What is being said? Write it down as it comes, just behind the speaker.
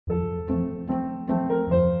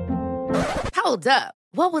Hold up.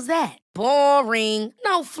 What was that? Boring.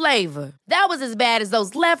 No flavor. That was as bad as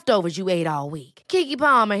those leftovers you ate all week. Keke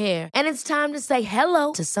Palmer here, and it's time to say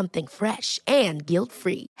hello to something fresh and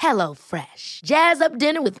guilt-free. Hello Fresh. Jazz up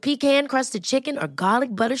dinner with pecan-crusted chicken or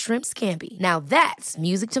garlic butter shrimp scampi. Now that's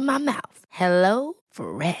music to my mouth. Hello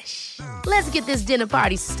Fresh. Let's get this dinner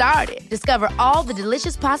party started. Discover all the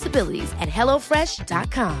delicious possibilities at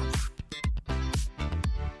hellofresh.com.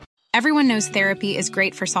 Everyone knows therapy is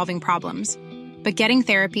great for solving problems. But getting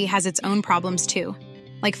therapy has its own problems too,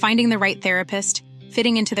 like finding the right therapist,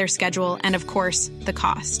 fitting into their schedule, and of course, the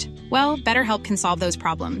cost. Well, BetterHelp can solve those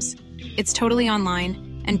problems. It's totally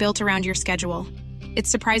online and built around your schedule. It's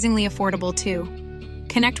surprisingly affordable too.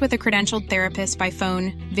 Connect with a credentialed therapist by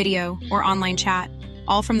phone, video, or online chat,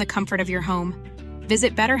 all from the comfort of your home.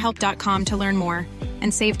 Visit BetterHelp.com to learn more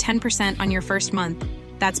and save 10% on your first month.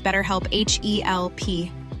 That's BetterHelp,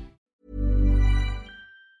 H-E-L-P.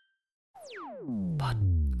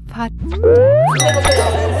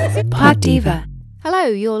 Pod Diva. Hello,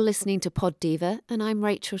 you're listening to Pod Diva, and I'm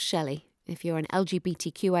Rachel Shelley. If you're an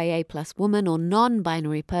LGBTQIA+ woman or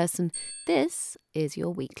non-binary person, this is your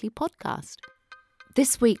weekly podcast.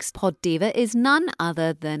 This week's Pod Diva is none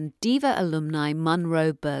other than Diva alumni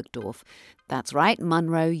Munroe Bergdorf. That's right,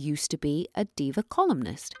 Munroe used to be a Diva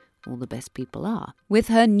columnist. All the best people are. With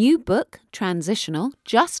her new book, Transitional,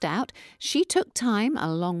 just out, she took time,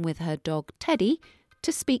 along with her dog Teddy,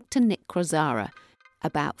 to speak to Nick Crozara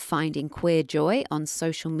about finding queer joy on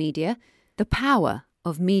social media, the power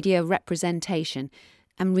of media representation,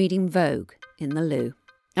 and reading Vogue in the loo.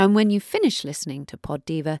 And when you finish listening to Pod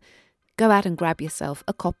Diva, go out and grab yourself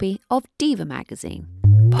a copy of Diva magazine.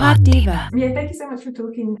 Pod Diva. Yeah, thank you so much for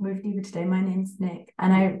talking with Diva today. My name's Nick,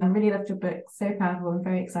 and I really loved your book. So powerful. I'm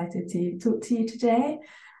very excited to talk to you today.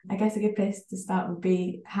 I guess a good place to start would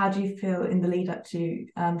be, how do you feel in the lead up to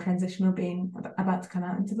Transitional being about to come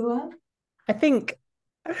out into the world? I think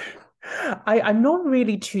I'm not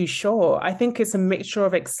really too sure. I think it's a mixture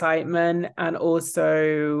of excitement and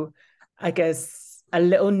also, I guess, a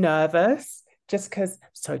little nervous, just because,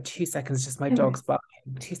 sorry, 2 seconds, just my dog's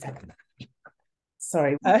barking. 2 seconds.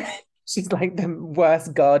 Sorry. She's like the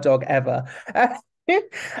worst guard dog ever.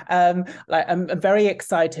 I'm very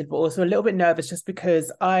excited, but also a little bit nervous, just because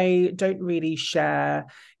I don't really share,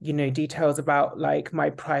 details about like my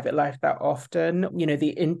private life that often,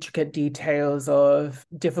 the intricate details of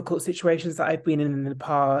difficult situations that I've been in the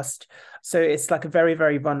past. So it's like a very,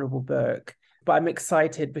 very vulnerable book. But I'm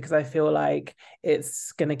excited because I feel like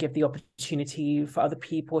it's going to give the opportunity for other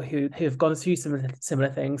people who have gone through similar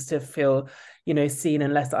things to feel, seen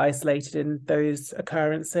and less isolated in those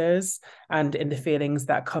occurrences and in the feelings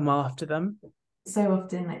that come after them. So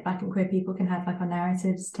often, like, Black and queer people can have like our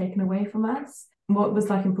narratives taken away from us. What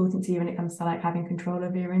was like important to you when it comes to like having control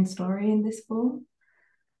over your own story in this form?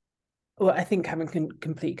 Well, I think having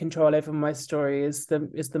complete control over my story is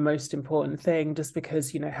the most important thing, just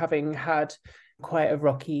because, having had quite a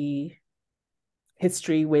rocky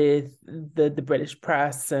history with the British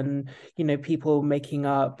press and, people making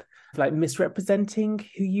up, like misrepresenting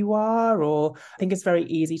who you are, or I think it's very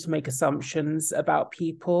easy to make assumptions about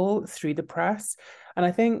people through the press. And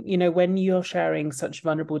I think, when you're sharing such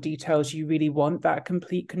vulnerable details, you really want that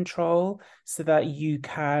complete control so that you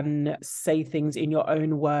can say things in your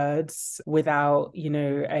own words without,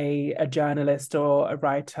 a journalist or a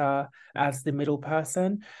writer as the middle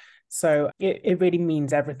person. So it really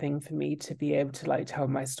means everything for me to be able to like tell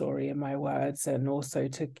my story in my words, and also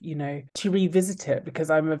to, to revisit it, because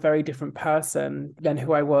I'm a very different person than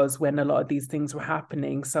who I was when a lot of these things were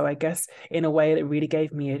happening. So I guess in a way it really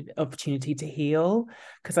gave me an opportunity to heal,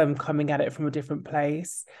 because I'm coming at it from a different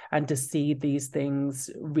place, and to see these things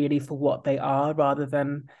really for what they are rather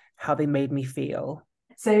than how they made me feel.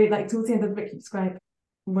 So like towards the end of the book, you describe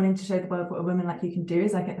wanting to show the world what a woman like you can do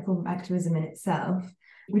is like a form of activism in itself.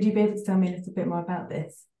 Would you be able to tell me a little bit more about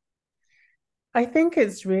this? I think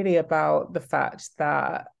it's really about the fact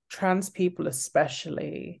that trans people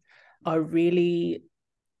especially are really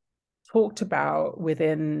talked about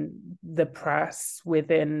within the press,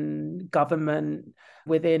 within government,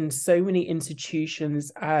 within so many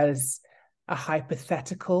institutions as a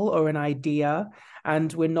hypothetical or an idea,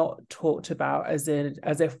 and we're not talked about as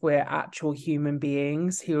if we're actual human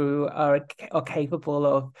beings who are capable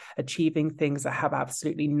of achieving things that have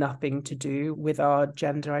absolutely nothing to do with our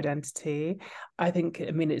gender identity.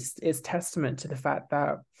 It's testament to the fact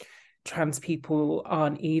that trans people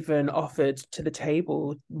aren't even offered to the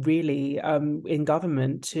table really in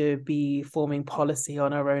government to be forming policy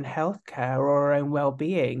on our own healthcare or our own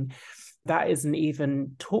well-being. That isn't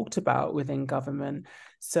even talked about within government.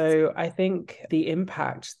 So I think the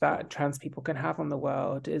impact that trans people can have on the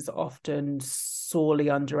world is often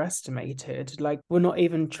sorely underestimated. Like, we're not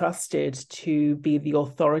even trusted to be the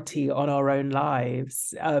authority on our own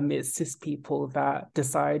lives. It's cis people that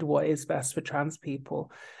decide what is best for trans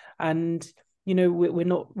people. And we're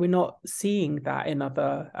not seeing that in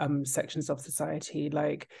other sections of society.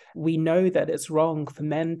 Like, we know that it's wrong for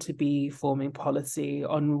men to be forming policy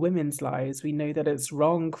on women's lives. We know that it's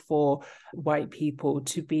wrong for white people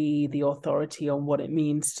to be the authority on what it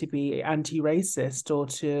means to be anti-racist or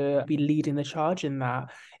to be leading the charge in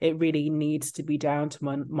that. It really needs to be down to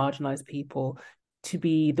marginalized people to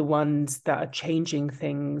be the ones that are changing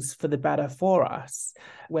things for the better for us.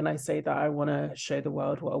 When I say that I want to show the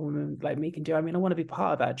world what a woman like me can do, I mean, I want to be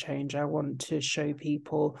part of that change. I want to show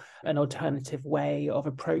people an alternative way of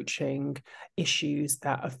approaching issues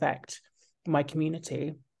that affect my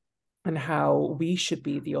community and how we should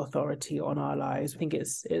be the authority on our lives. I think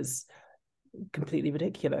it's completely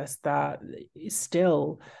ridiculous that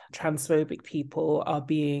still transphobic people are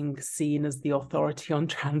being seen as the authority on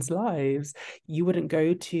trans lives. You wouldn't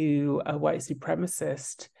go to a white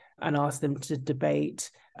supremacist and ask them to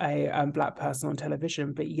debate a Black person on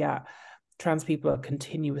television, but yet trans people are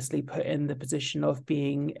continuously put in the position of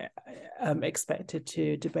being expected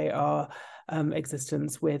to debate our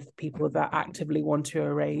existence with people that actively want to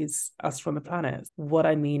erase us from the planet. What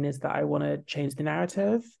I mean is that I want to change the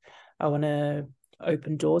narrative. I want to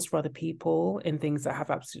open doors for other people in things that have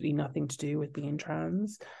absolutely nothing to do with being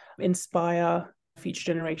trans, inspire future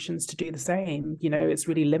generations to do the same. It's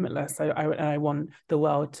really limitless. I want the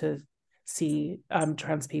world to see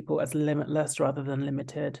trans people as limitless rather than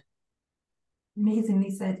limited.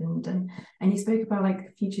 Amazingly said. And you spoke about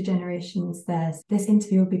like future generations there. This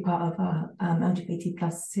interview will be part of our LGBT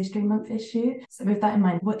plus History Month issue. So with that in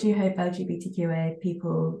mind, what do you hope LGBTQIA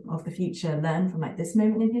people of the future learn from like this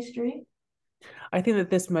moment in history? I think that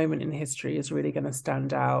this moment in history is really going to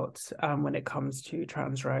stand out when it comes to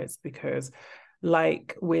trans rights, because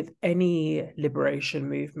like with any liberation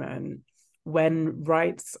movement, when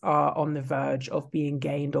rights are on the verge of being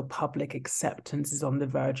gained or public acceptance is on the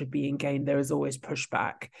verge of being gained, there is always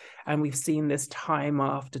pushback. And we've seen this time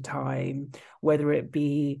after time, whether it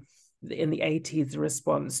be in the 80s, the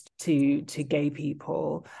response to gay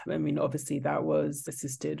people. I mean, obviously that was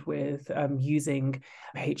assisted with using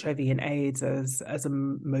HIV and AIDS as a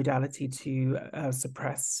modality to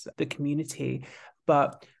suppress the community.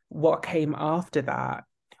 But what came after that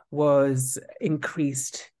was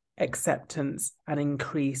increased acceptance and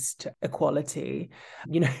increased equality.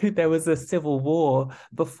 There was a civil war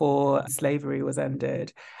before slavery was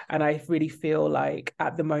ended. And I really feel like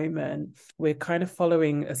at the moment, we're kind of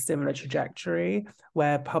following a similar trajectory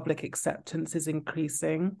where public acceptance is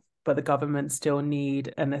increasing, but the government still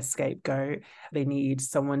need a scapegoat. They need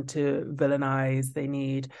someone to villainize. They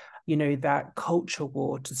need, that culture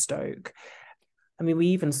war to stoke. I mean, we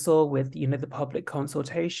even saw with, the public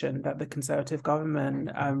consultation that the Conservative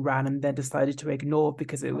government ran and then decided to ignore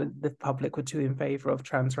because the public were too in favor of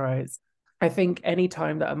trans rights. I think any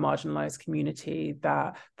time that a marginalized community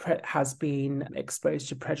that has been exposed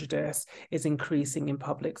to prejudice is increasing in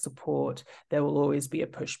public support, there will always be a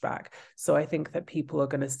pushback. So I think that people are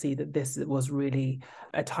going to see that this was really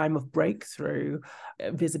a time of breakthrough.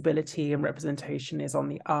 Visibility and representation is on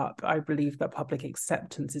the up. I believe that public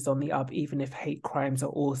acceptance is on the up, even if hate crimes are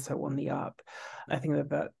also on the up. I think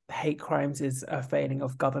that hate crimes is a failing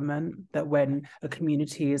of government, that when a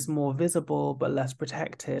community is more visible but less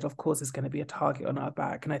protected, of course, it's going to be a target on our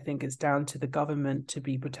back. And I think it's down to the government to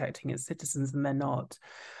be protecting its citizens, and they're not.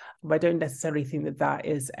 But I don't necessarily think that that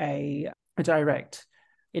is a direct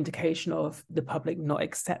indication of the public not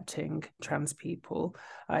accepting trans people.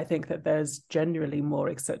 I think that there's generally more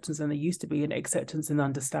acceptance than there used to be, and acceptance and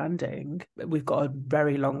understanding. We've got a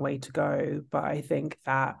very long way to go, but I think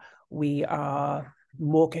that we are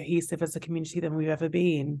more cohesive as a community than we've ever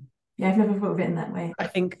been. Yeah, I've never thought of it in that way. I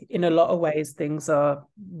think in a lot of ways, things are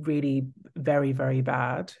really very, very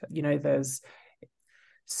bad. There's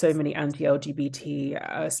so many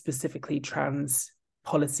anti-LGBT, specifically trans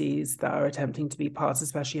policies that are attempting to be passed,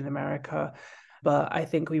 especially in America. But I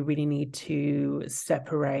think we really need to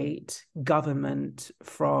separate government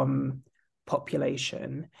from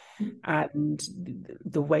population. And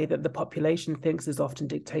the way that the population thinks is often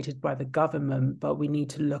dictated by the government, but we need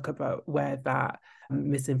to look about where that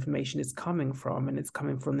misinformation is coming from, and it's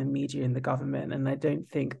coming from the media and the government. And I don't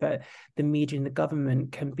think that the media and the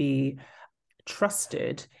government can be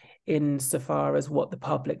trusted insofar as what the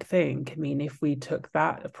public think. I mean, if we took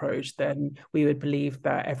that approach, then we would believe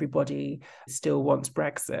that everybody still wants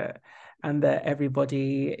Brexit. and that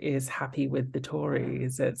everybody is happy with the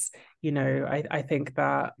Tories. It's, I think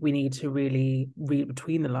that we need to really read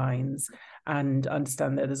between the lines and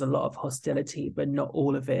understand that there's a lot of hostility, but not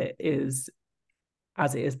all of it is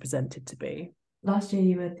as it is presented to be. Last year,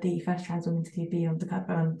 you were the first trans woman to be on the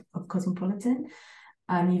cover of Cosmopolitan.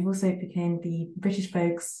 You've also become the British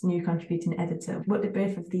Vogue's new contributing editor. What did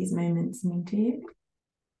both of these moments mean to you?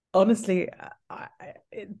 Honestly,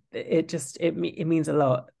 it means a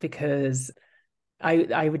lot, because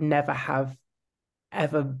I would never have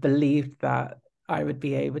ever believed that I would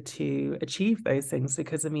be able to achieve those things,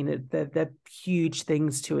 because I mean they're huge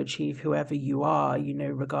things to achieve, whoever you are,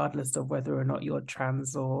 regardless of whether or not you're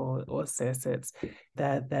trans or cis. It's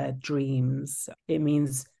their dreams. It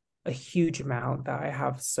means a huge amount that I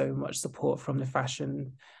have so much support from the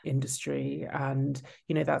fashion industry, and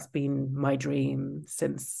that's been my dream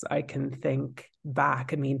since I can think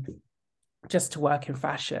back. I mean, just to work in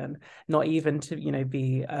fashion, not even to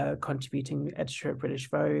be a contributing editor at British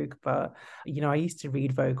Vogue, but I used to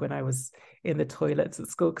read Vogue when I was in the toilets at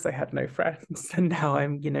school because I had no friends, and now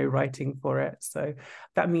I'm writing for it. So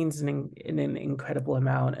that means an incredible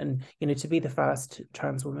amount. And to be the first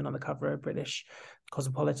trans woman on the cover of British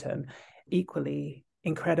Cosmopolitan, equally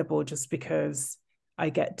incredible, just because I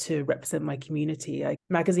get to represent my community.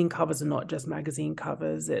 Magazine covers are not just magazine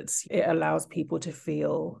covers. It allows people to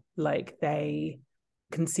feel like they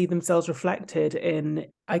can see themselves reflected in,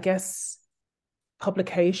 I guess,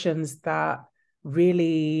 publications that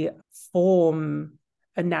really form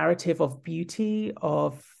a narrative of beauty,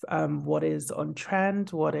 of what is on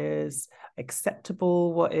trend, what is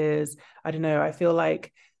acceptable, what is, I don't know, I feel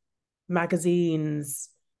like magazines,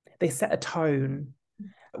 they set a tone.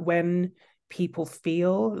 When people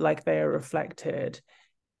feel like they are reflected,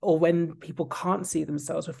 or when people can't see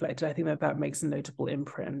themselves reflected, I think that makes a notable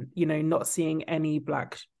imprint. Not seeing any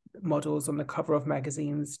Black models on the cover of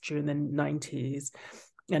magazines during the 90s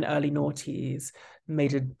and early noughties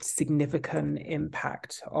made a significant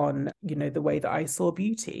impact on, the way that I saw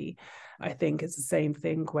beauty. I think it's the same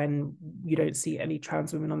thing when you don't see any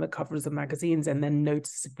trans women on the covers of magazines, and then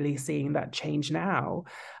noticeably seeing that change now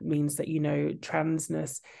means that,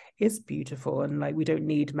 transness is beautiful, and we don't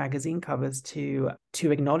need magazine covers to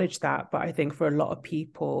acknowledge that. But I think for a lot of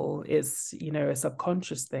people, it's, a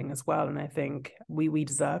subconscious thing as well. And I think we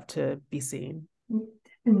deserve to be seen.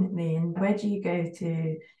 Definitely. And where do you go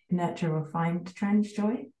to nurture or find trans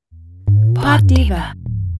joy? Pod Diva.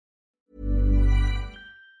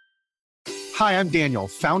 Hi, I'm Daniel,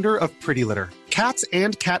 founder of Pretty Litter. Cats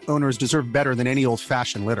and cat owners deserve better than any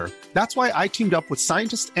old-fashioned litter. That's why I teamed up with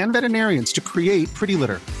scientists and veterinarians to create Pretty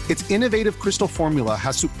Litter. Its innovative crystal formula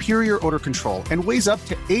has superior odor control and weighs up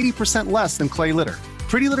to 80% less than clay litter.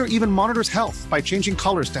 Pretty Litter even monitors health by changing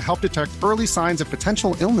colors to help detect early signs of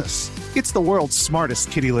potential illness. It's the world's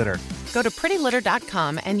smartest kitty litter. Go to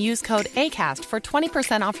prettylitter.com and use code ACAST for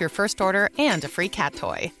 20% off your first order and a free cat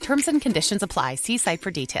toy. Terms and conditions apply. See site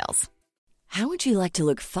for details. How would you like to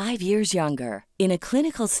look 5 years younger? In a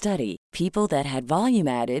clinical study, people that had volume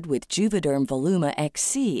added with Juvederm Voluma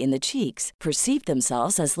XC in the cheeks perceived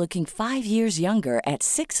themselves as looking 5 years younger at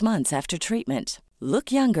 6 months after treatment.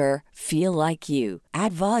 Look younger, feel like you.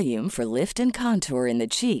 Add volume for lift and contour in the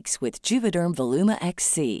cheeks with Juvederm Voluma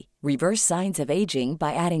XC. Reverse signs of aging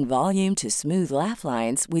by adding volume to smooth laugh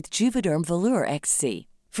lines with Juvederm Volure XC.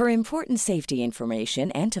 For important safety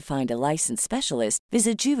information and to find a licensed specialist,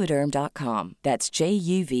 visit Juvederm.com. That's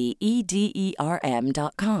JUVEDERM.com.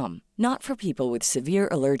 Not for people with severe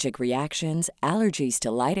allergic reactions, allergies to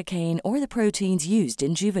lidocaine, or the proteins used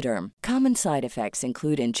in Juvederm. Common side effects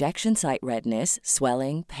include injection site redness,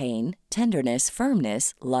 swelling, pain, tenderness,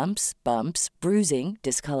 firmness, lumps, bumps, bruising,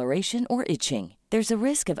 discoloration, or itching. There's a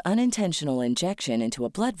risk of unintentional injection into a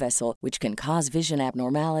blood vessel, which can cause vision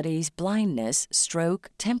abnormalities, blindness, stroke,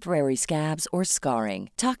 temporary scabs, or scarring.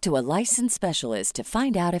 Talk to a licensed specialist to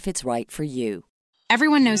find out if it's right for you.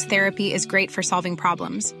 Everyone knows therapy is great for solving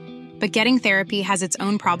problems, but getting therapy has its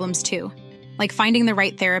own problems too, like finding the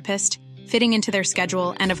right therapist, fitting into their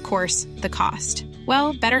schedule, and of course, the cost.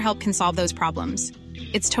 Well, BetterHelp can solve those problems.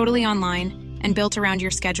 It's totally online and built around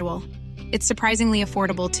your schedule. It's surprisingly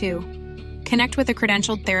affordable too. Connect with a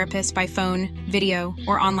credentialed therapist by phone, video,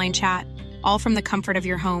 or online chat, all from the comfort of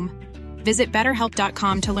your home. Visit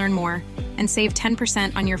BetterHelp.com to learn more and save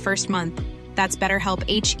 10% on your first month. That's BetterHelp,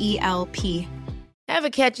 H-E-L-P. Ever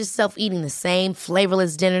catch yourself eating the same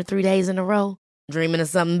flavorless dinner 3 days in a row? Dreaming of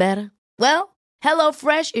something better? Well,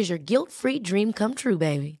 HelloFresh is your guilt-free dream come true,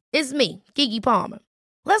 baby. It's me, Keke Palmer.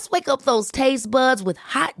 Let's wake up those taste buds with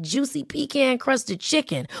hot, juicy pecan-crusted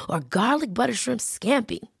chicken or garlic butter shrimp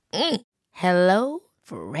scampi. Hello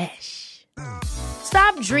Fresh.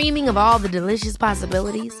 Stop dreaming of all the delicious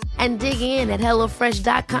possibilities and dig in at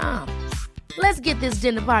HelloFresh.com. Let's get this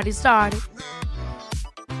dinner party started.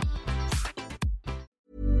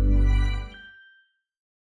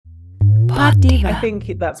 I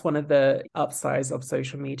think that's one of the upsides of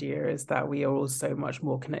social media, is that we are all so much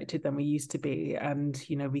more connected than we used to be. And,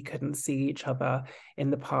 we couldn't see each other in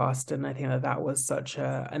the past. And I think that was such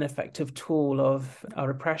an effective tool of our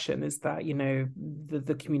oppression, is that,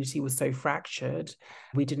 the community was so fractured.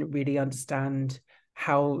 We didn't really understand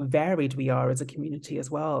how varied we are as a community as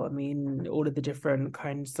well. I mean, all of the different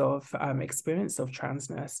kinds of experience of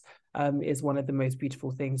transness is one of the most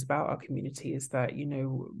beautiful things about our community, is that,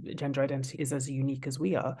 gender identity is as unique as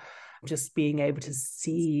we are. Just being able to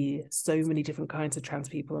see so many different kinds of trans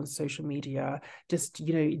people on social media, just,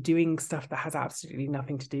 doing stuff that has absolutely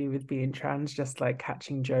nothing to do with being trans, just like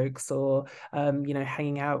catching jokes or,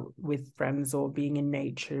 hanging out with friends or being in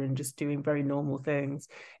nature and just doing very normal things,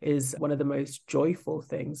 is one of the most joyful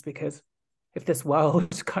things. Because if this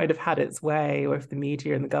world kind of had its way, or if the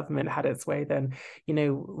media and the government had its way, then,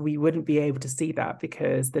 we wouldn't be able to see that,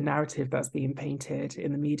 because the narrative that's being painted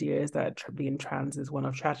in the media is that being trans is one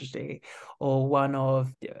of tragedy or one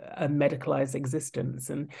of a medicalized existence.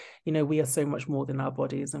 And, we are so much more than our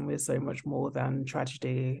bodies, and we're so much more than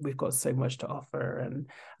tragedy. We've got so much to offer. And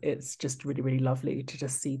it's just really, really lovely to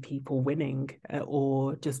just see people winning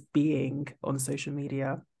or just being on social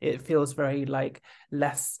media. It feels very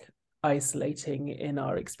less isolating in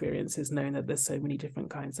our experiences, knowing that there's so many different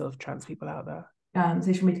kinds of trans people out there.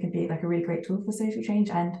 Social media can be a really great tool for social change,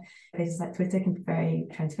 and places like Twitter can be very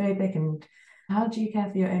transphobic. And how do you care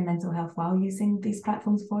for your own mental health while using these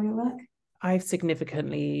platforms for your work? I've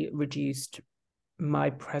significantly reduced my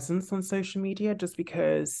presence on social media, just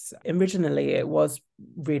because originally it was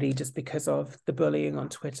really just because of the bullying on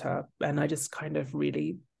Twitter, and I just kind of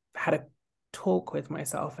really had a talk with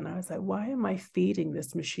myself, and I was like, why am I feeding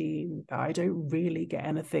this machine that I don't really get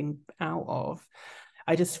anything out of?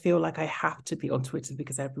 I just feel like I have to be on Twitter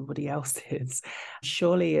because everybody else is.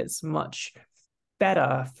 Surely it's much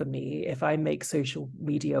better for me if I make social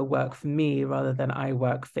media work for me rather than I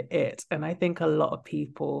work for it. And I think a lot of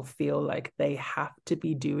people feel like they have to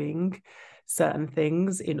be doing certain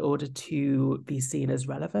things in order to be seen as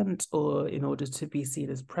relevant, or in order to be seen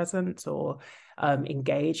as present or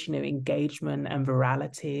engaged. Engagement and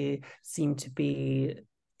virality seem to be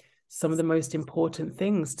some of the most important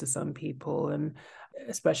things to some people, and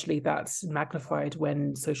especially that's magnified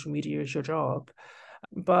when social media is your job.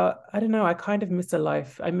 But I don't know, I kind of miss a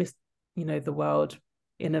life. I miss, the world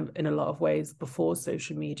in a lot of ways before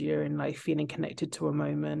social media, and feeling connected to a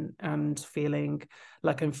moment and feeling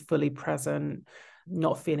like I'm fully present,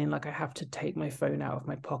 not feeling like I have to take my phone out of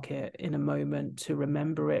my pocket in a moment to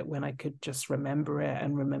remember it, when I could just remember it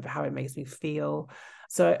and remember how it makes me feel.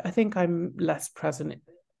 So I think I'm less present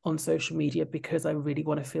on social media because I really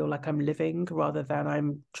want to feel like I'm living, rather than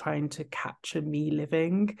I'm trying to capture me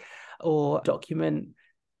living or document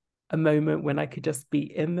a moment when I could just be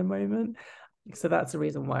in the moment. So that's the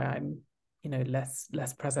reason why I'm,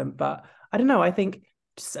 less present. But I don't know, I think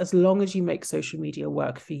just as long as you make social media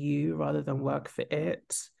work for you rather than work for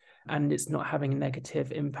it, and it's not having a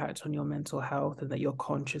negative impact on your mental health, and that you're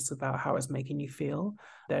conscious about how it's making you feel,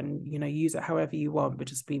 then, use it however you want, but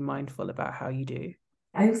just be mindful about how you do.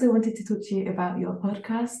 I also wanted to talk to you about your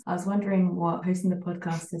podcast. I was wondering what hosting the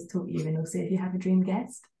podcast has taught you, and also if you have a dream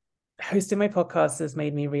guest. Hosting my podcast has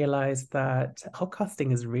made me realize that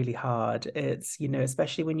podcasting is really hard. It's,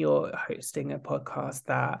 especially when you're hosting a podcast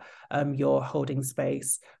that you're holding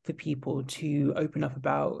space for people to open up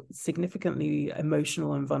about significantly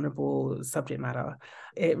emotional and vulnerable subject matter.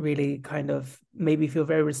 It really kind of made me feel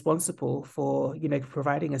very responsible for,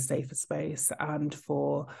 providing a safer space, and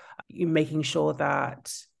for making sure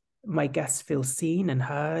that my guests feel seen and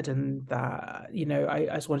heard, and that, I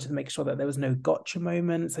just wanted to make sure that there was no gotcha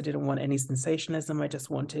moments. I didn't want any sensationalism. I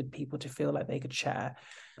just wanted people to feel like they could share.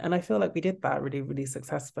 And I feel like we did that really, really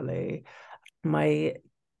successfully. My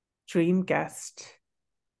dream guest,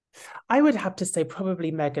 I would have to say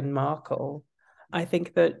probably Meghan Markle. I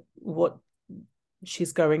think that what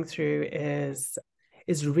she's going through is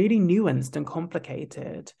really nuanced and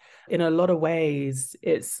complicated. In a lot of ways,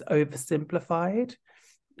 it's oversimplified.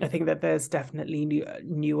 I think that there's definitely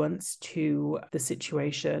nuance to the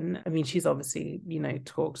situation. I mean, she's obviously,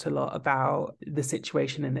 talked a lot about the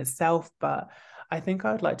situation in itself, but I think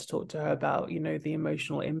I would like to talk to her about, the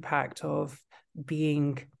emotional impact of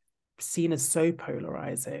being seen as so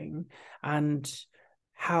polarizing, and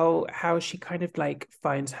how she kind of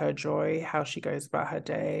finds her joy, how she goes about her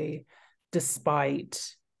day,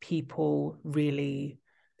 despite people really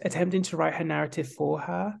attempting to write her narrative for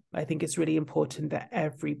her. I think it's really important that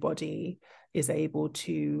everybody is able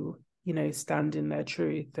to, stand in their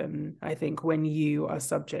truth. And I think when you are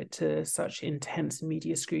subject to such intense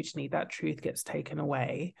media scrutiny, that truth gets taken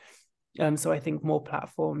away. So I think more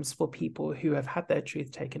platforms for people who have had their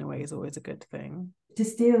truth taken away is always a good thing. To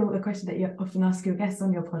steal a question that you often ask your guests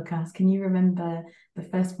on your podcast, can you remember the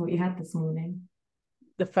first thought you had this morning?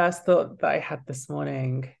 The first thought that I had this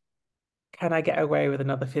morning, can I get away with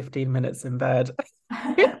another 15 minutes in bed?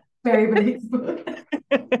 Very believable.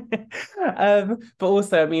 But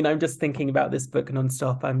also, I'm just thinking about this book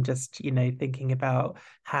nonstop. I'm just, thinking about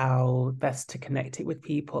how best to connect it with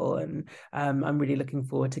people. And I'm really looking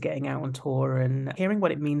forward to getting out on tour and hearing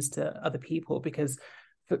what it means to other people, because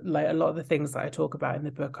like a lot of the things that I talk about in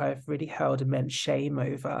the book, I've really held immense shame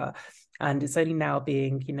over. And it's only now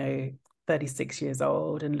being, 36 years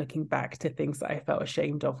old and looking back to things that I felt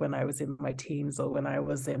ashamed of when I was in my teens or when I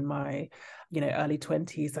was in my, early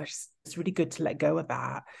 20s. It's really good to let go of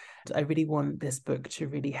that. I really want this book to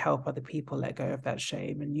really help other people let go of that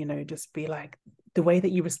shame and, just be like, the way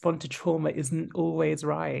that you respond to trauma isn't always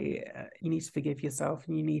right. You need to forgive yourself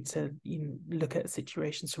and you need to look at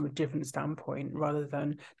situations from a different standpoint rather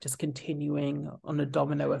than just continuing on a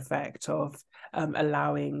domino effect of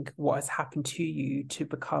allowing what has happened to you to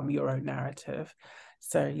become your own narrative.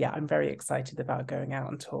 So yeah, I'm very excited about going out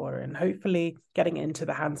on tour and hopefully getting it into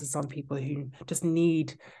the hands of some people who just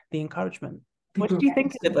need the encouragement. What did you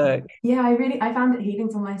think of the book? Yeah, I found it healing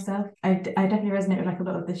for myself. I definitely resonate with like a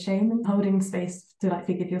lot of the shame and holding space to like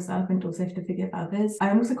forgive yourself and also to forgive others.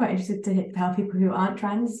 I'm also quite interested to hear how people who aren't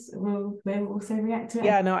trans will also react to it.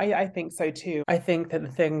 Yeah, no, I think so too. I think that the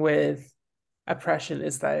thing with oppression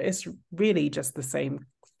is that it's really just the same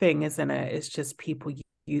thing, isn't it? It's just people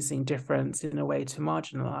using difference in a way to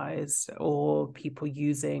marginalize, or people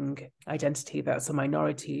using identity that's a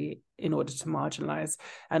minority in order to marginalize.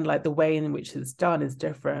 And like the way in which it's done is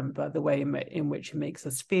different, but the way in which it makes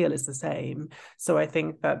us feel is the same. So I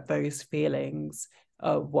think that those feelings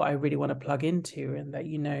are what I really want to plug into, and that,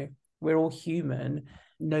 we're all human.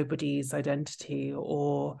 Nobody's identity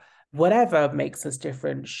or whatever makes us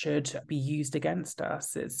different should be used against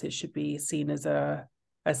us. It should be seen as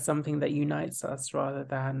something that unites us rather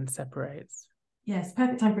than separates. Yes,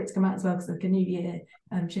 perfect time for it to come out as well, because like a new year,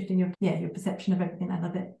 shifting your perception of everything. I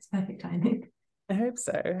love it. It's perfect timing. I hope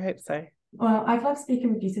so. Well, I've loved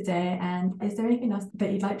speaking with you today. And is there anything else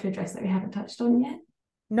that you'd like to address that we haven't touched on yet?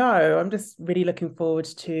 No, I'm just really looking forward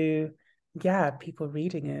to, people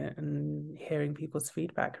reading it and hearing people's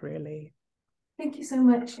feedback, really. Thank you so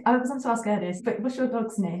much. I was going to ask earlier, but what's your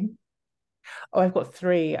dog's name? Oh, I've got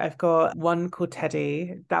 3. I've got one called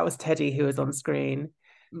Teddy. That was Teddy who was on screen.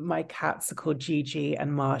 My cats are called Gigi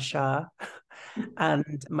and Marsha.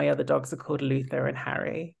 And my other dogs are called Luther and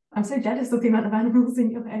Harry. I'm so jealous of the amount of animals in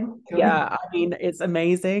your home. Yeah, it's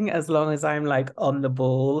amazing as long as I'm like on the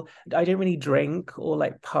ball. I don't really drink or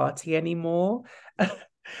like party anymore.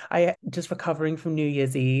 I just recovering from New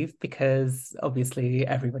Year's Eve, because obviously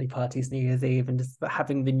everybody parties New Year's Eve, and just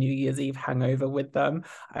having the New Year's Eve hangover with them.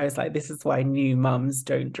 I was like, this is why new mums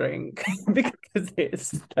don't drink, because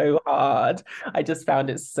it's so hard. I just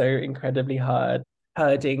found it so incredibly hard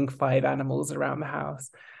herding 5 animals around the house.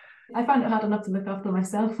 I found it hard enough to look after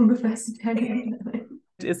myself on the first of January.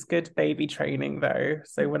 It's good baby training though.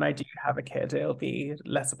 So when I do have a kid, it'll be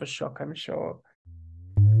less of a shock, I'm sure.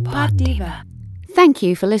 Pod Diva. Thank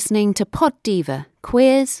you for listening to Pod Diva,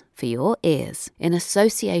 Queers for Your Ears, in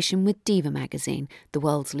association with Diva Magazine, the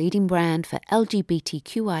world's leading brand for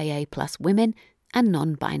LGBTQIA+ women and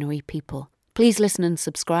non-binary people. Please listen and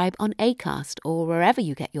subscribe on Acast or wherever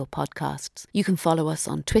you get your podcasts. You can follow us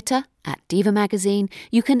on Twitter @Diva Magazine.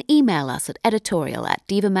 You can email us at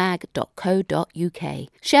editorial@divamag.co.uk.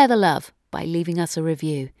 Share the love by leaving us a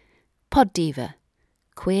review. Pod Diva,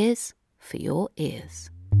 Queers for Your Ears.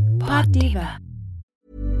 Pod Diva.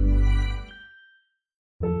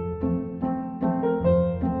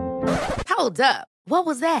 Hold up. What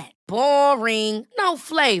was that? Boring. No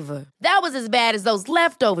flavor. That was as bad as those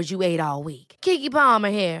leftovers you ate all week. Keke Palmer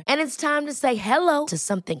here. And it's time to say hello to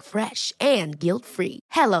something fresh and guilt-free.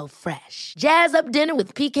 Hello Fresh. Jazz up dinner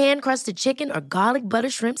with pecan-crusted chicken or garlic butter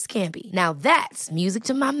shrimp scampi. Now that's music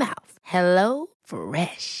to my mouth. Hello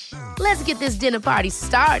Fresh. Let's get this dinner party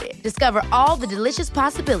started. Discover all the delicious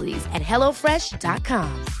possibilities at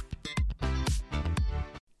HelloFresh.com.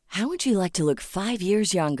 How would you like to look 5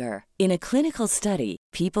 years younger? In a clinical study,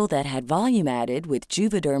 people that had volume added with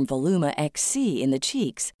Juvederm Voluma XC in the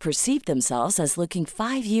cheeks perceived themselves as looking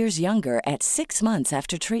 5 years younger at 6 months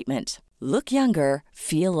after treatment. Look younger,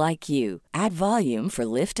 feel like you. Add volume for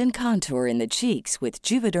lift and contour in the cheeks with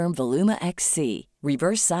Juvederm Voluma XC.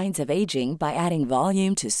 Reverse signs of aging by adding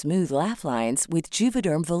volume to smooth laugh lines with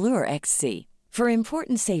Juvederm Volure XC. For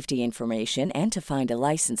important safety information and to find a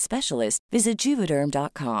licensed specialist, visit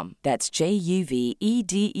Juvederm.com. That's JUVEDERM.com.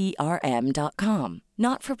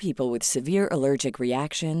 Not for people with severe allergic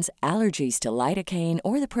reactions, allergies to lidocaine,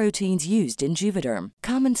 or the proteins used in Juvederm.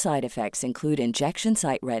 Common side effects include injection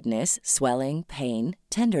site redness, swelling, pain,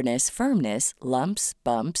 tenderness, firmness, lumps,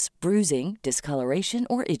 bumps, bruising, discoloration,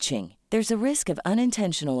 or itching. There's a risk of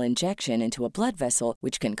unintentional injection into a blood vessel,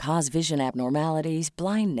 which can cause vision abnormalities,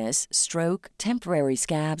 blindness, stroke, temporary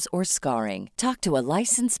scabs, or scarring. Talk to a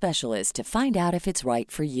licensed specialist to find out if it's right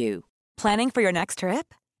for you. Planning for your next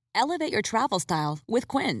trip? Elevate your travel style with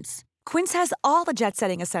Quince. Quince has all the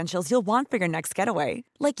jet-setting essentials you'll want for your next getaway,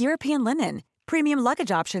 like European linen, premium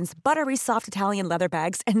luggage options, buttery soft Italian leather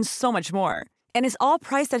bags, and so much more. And is all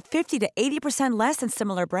priced at 50 to 80% less than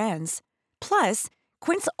similar brands. Plus,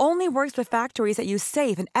 Quince only works with factories that use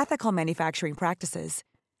safe and ethical manufacturing practices.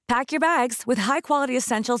 Pack your bags with high-quality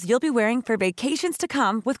essentials you'll be wearing for vacations to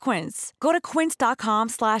come with Quince. Go to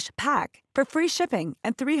quince.com/pack for free shipping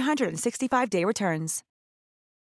and 365-day returns.